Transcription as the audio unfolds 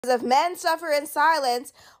If men suffer in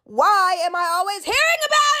silence, why am I always hearing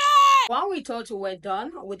about it? While we thought we were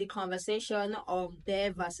done with the conversation of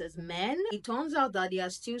bear versus men, it turns out that there are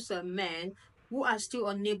still some men who are still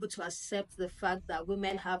unable to accept the fact that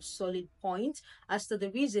women have solid points as to the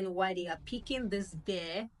reason why they are picking this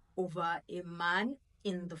bear over a man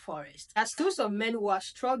in the forest. There are still some men who are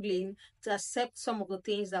struggling to accept some of the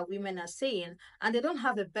things that women are saying, and they don't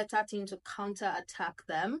have a better thing to counter attack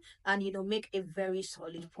them and make a very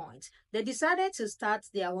solid point. They decided to start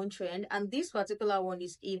their own trend, and this particular one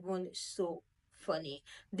is even so funny.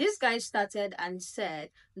 This guy started and said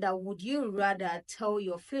that would you rather tell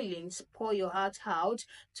your feelings, pour your heart out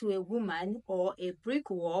to a woman or a brick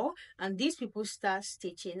wall? And these people start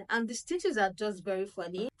stitching, and the stitches are just very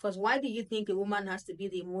funny. Because why do you think a woman has to be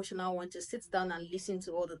the emotional one to sit down and listen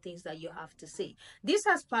to all the things that you have to say? This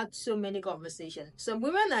has sparked so many conversations. Some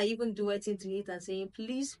women are even duetting to it and saying,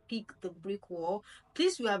 please pick the brick wall.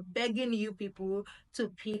 Please, we are begging you people to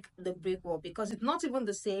pick the brick wall, because it's not even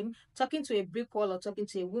the same talking to a brick wall or talking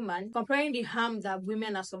to a woman, comparing the harm that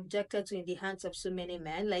women are subjected to in the hands of so many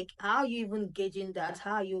men. Like, how are you even gauging that?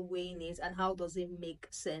 How are you weighing it? And how does it make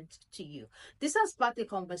sense to you? This has sparked a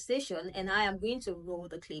conversation, and I am going to roll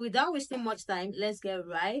the clip. Without wasting much time, let's get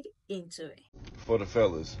right into it. For the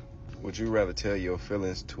fellas, would you rather tell your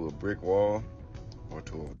feelings to a brick wall or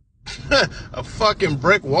to a fucking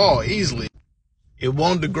brick wall, easily. It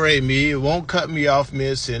won't degrade me. It won't cut me off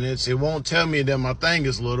mid-sentence. It won't tell me that my thing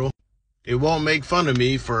is little. It won't make fun of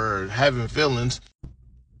me for having feelings.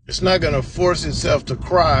 It's not going to force itself to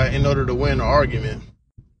cry in order to win an argument.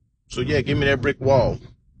 So yeah, give me that brick wall.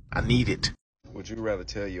 I need it. Would you rather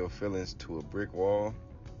tell your feelings to a brick wall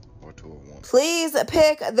or to a woman? Please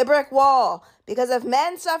pick the brick wall, because if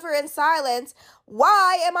men suffer in silence,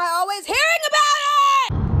 why am I always hearing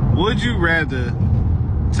about it? Would you rather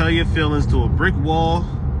tell your feelings to a brick wall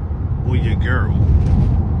or your girl?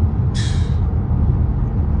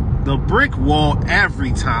 The brick wall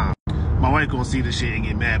every time. My wife gonna see this shit and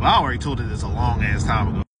get mad, but I already told her this a long ass time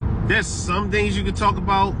ago. There's some things you can talk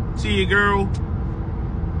about to your girl,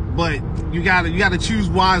 but you gotta choose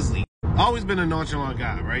wisely. I've always been a nonchalant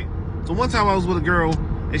guy, right? So one time I was with a girl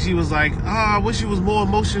and she was like, "Oh, I wish you was more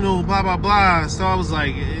emotional, blah blah blah." So I was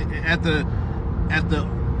like, after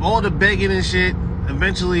all the begging and shit,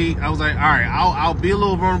 eventually I was like, all right, I'll be a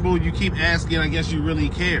little vulnerable. You keep asking, I guess you really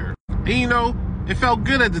care. And it felt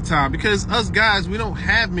good at the time, because us guys, we don't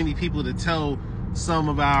have many people to tell some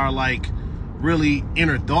of our really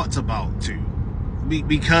inner thoughts about to,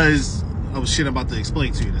 because of shit I'm about to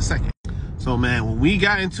explain to you in a second. So man, when we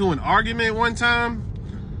got into an argument one time,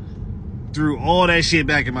 threw all that shit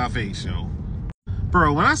back in my face, yo.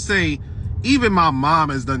 Bro, when I say even my mom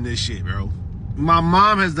has done this shit, bro. My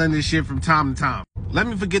mom has done this shit from time to time. Let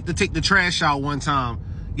me forget to take the trash out one time.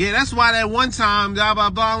 Yeah, that's why that one time, blah, blah,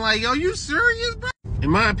 blah. I'm like, yo, you serious, bro? In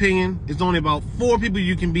my opinion, it's only about 4 people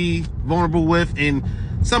you can be vulnerable with, and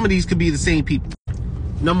some of these could be the same people.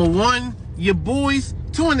 Number 1, your boys,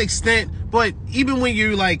 to an extent, but even when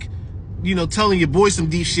you're telling your boys some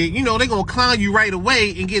deep shit, they gonna clown you right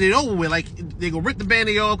away and get it over with. Like, they gonna rip the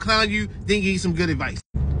band-aid off, clown you, then give you some good advice.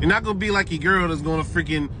 You're not gonna be like your girl that's gonna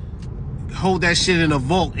freaking hold that shit in a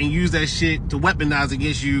vault and use that shit to weaponize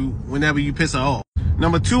against you whenever you piss her off.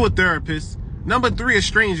 Number 2, a therapist. Number 3, a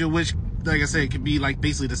stranger, which, like I said, could be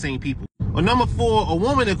basically the same people. Or number 4, a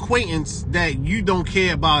woman acquaintance that you don't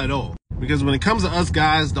care about at all. Because when it comes to us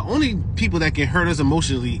guys, the only people that can hurt us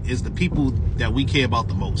emotionally is the people that we care about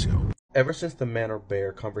the most, yo. Ever since the man or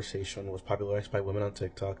bear conversation was popularized by women on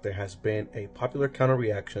TikTok, there has been a popular counter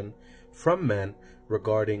reaction from men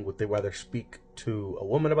regarding would they rather speak to a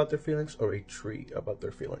woman about their feelings or a tree about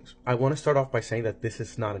their feelings. I want to start off by saying that this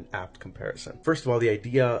is not an apt comparison. First of all, the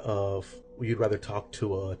idea of you'd rather talk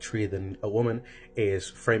to a tree than a woman is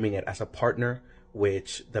framing it as a partner,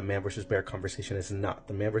 which the man versus bear conversation is not.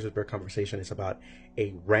 The man versus bear conversation is about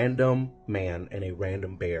a random man and a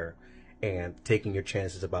random bear, and taking your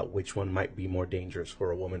chances about which one might be more dangerous for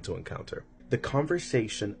a woman to encounter. The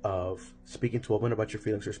conversation of speaking to a woman about your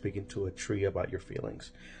feelings or speaking to a tree about your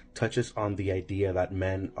feelings touches on the idea that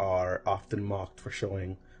men are often mocked for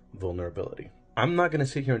showing vulnerability. I'm not going to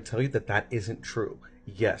sit here and tell you that that isn't true.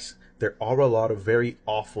 Yes, there are a lot of very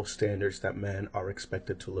awful standards that men are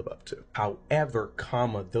expected to live up to. However,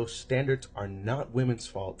 those standards are not women's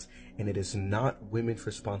fault, and it is not women's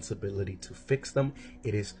responsibility to fix them.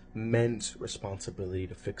 It is men's responsibility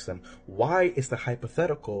to fix them. Why is the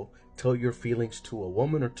hypothetical tell your feelings to a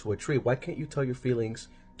woman or to a tree? Why can't you tell your feelings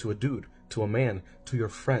to a dude, to a man, to your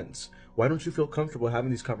friends? Why don't you feel comfortable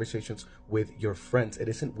having these conversations with your friends? It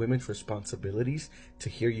isn't women's responsibilities to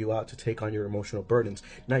hear you out, to take on your emotional burdens.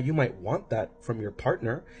 Now, you might want that from your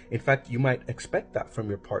partner. In fact, you might expect that from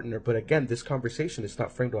your partner. But again, this conversation is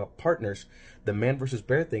not framed about partners. The man versus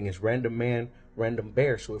bear thing is random man, random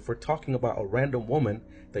bear. So if we're talking about a random woman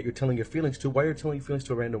that you're telling your feelings to, why are you telling your feelings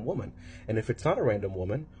to a random woman? And if it's not a random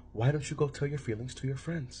woman, why don't you go tell your feelings to your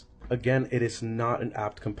friends? Again, it is not an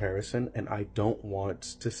apt comparison, and I don't want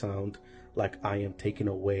to sound like I am taking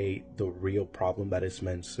away the real problem that is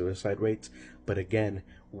men's suicide rates. But again,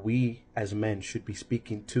 we as men should be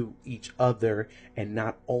speaking to each other and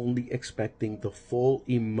not only expecting the full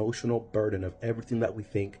emotional burden of everything that we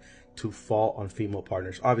think to fall on female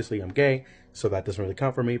partners. Obviously, I'm gay, so that doesn't really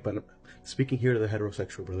count for me, but I'm speaking here to the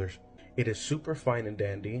heterosexual brothers. It is super fine and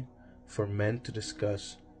dandy for men to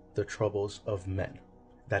discuss the troubles of men.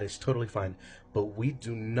 That is totally fine. But we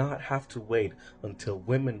do not have to wait until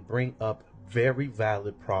women bring up very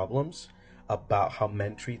valid problems about how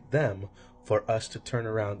men treat them for us to turn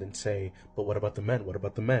around and say, but what about the men? What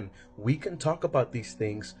about the men? We can talk about these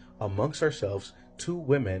things amongst ourselves to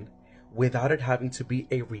women without it having to be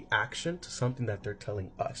a reaction to something that they're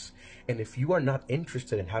telling us. And if you are not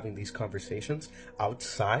interested in having these conversations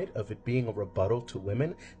outside of it being a rebuttal to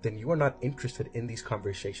women, then you are not interested in these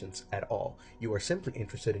conversations at all. You are simply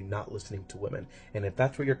interested in not listening to women. And if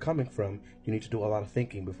that's where you're coming from, you need to do a lot of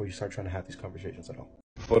thinking before you start trying to have these conversations at all.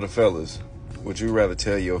 For the fellas, would you rather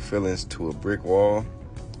tell your feelings to a brick wall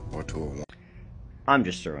or to a woman? I'm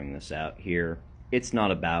just throwing this out here. It's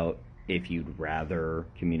not about if you'd rather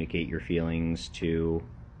communicate your feelings to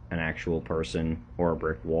an actual person or a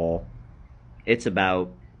brick wall. It's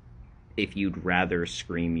about if you'd rather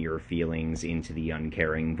scream your feelings into the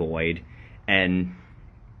uncaring void. And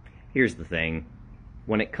here's the thing.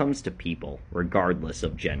 When it comes to people, regardless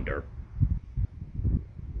of gender,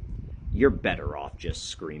 you're better off just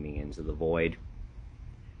screaming into the void.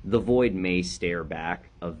 The void may stare back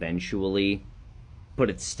eventually, but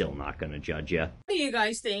it's still not going to judge you. What do you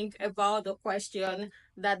guys think about the question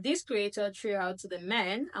that this creator threw out to the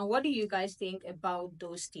men? And what do you guys think about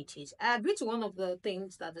those stitches? I agree to one of the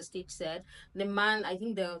things that the stitch said. The man, I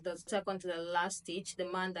think the second to the last stitch,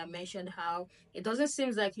 the man that mentioned how it doesn't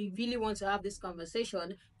seem like you really want to have this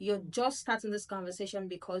conversation. You're just starting this conversation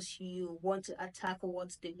because you want to attack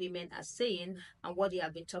what the women are saying and what they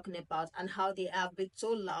have been talking about and how they have been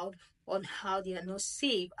so loud on how they are not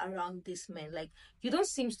safe around these men. Like, you don't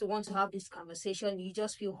seem to want to have this conversation. You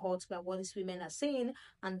just feel hurt by what these women are saying,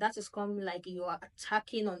 and that is coming like you are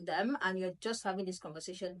attacking on them, and you're just having this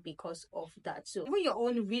conversation because of that. So even your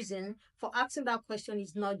own reason for asking that question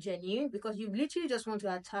is not genuine, because you literally just want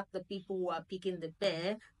to attack the people who are picking the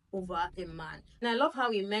bear over a man. And I love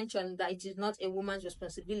how he mentioned that it is not a woman's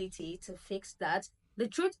responsibility to fix that. The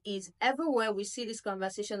truth is, everywhere we see this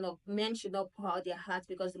conversation of men should not pour out their hearts,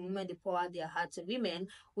 because the moment they pour out their hearts to women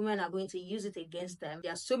are going to use it against them.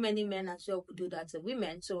 There are so many men as well who do that to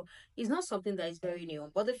women. So it's not something that is very new.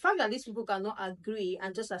 But the fact that these people cannot agree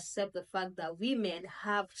and just accept the fact that women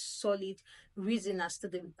have solid reason as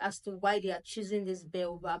to why they are choosing this bear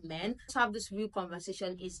over men, to have this real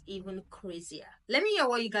conversation is even crazier. Let me hear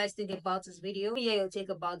what you guys think about this video. Let me hear your take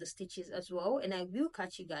about the stitches as well. And I will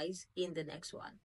catch you guys in the next one.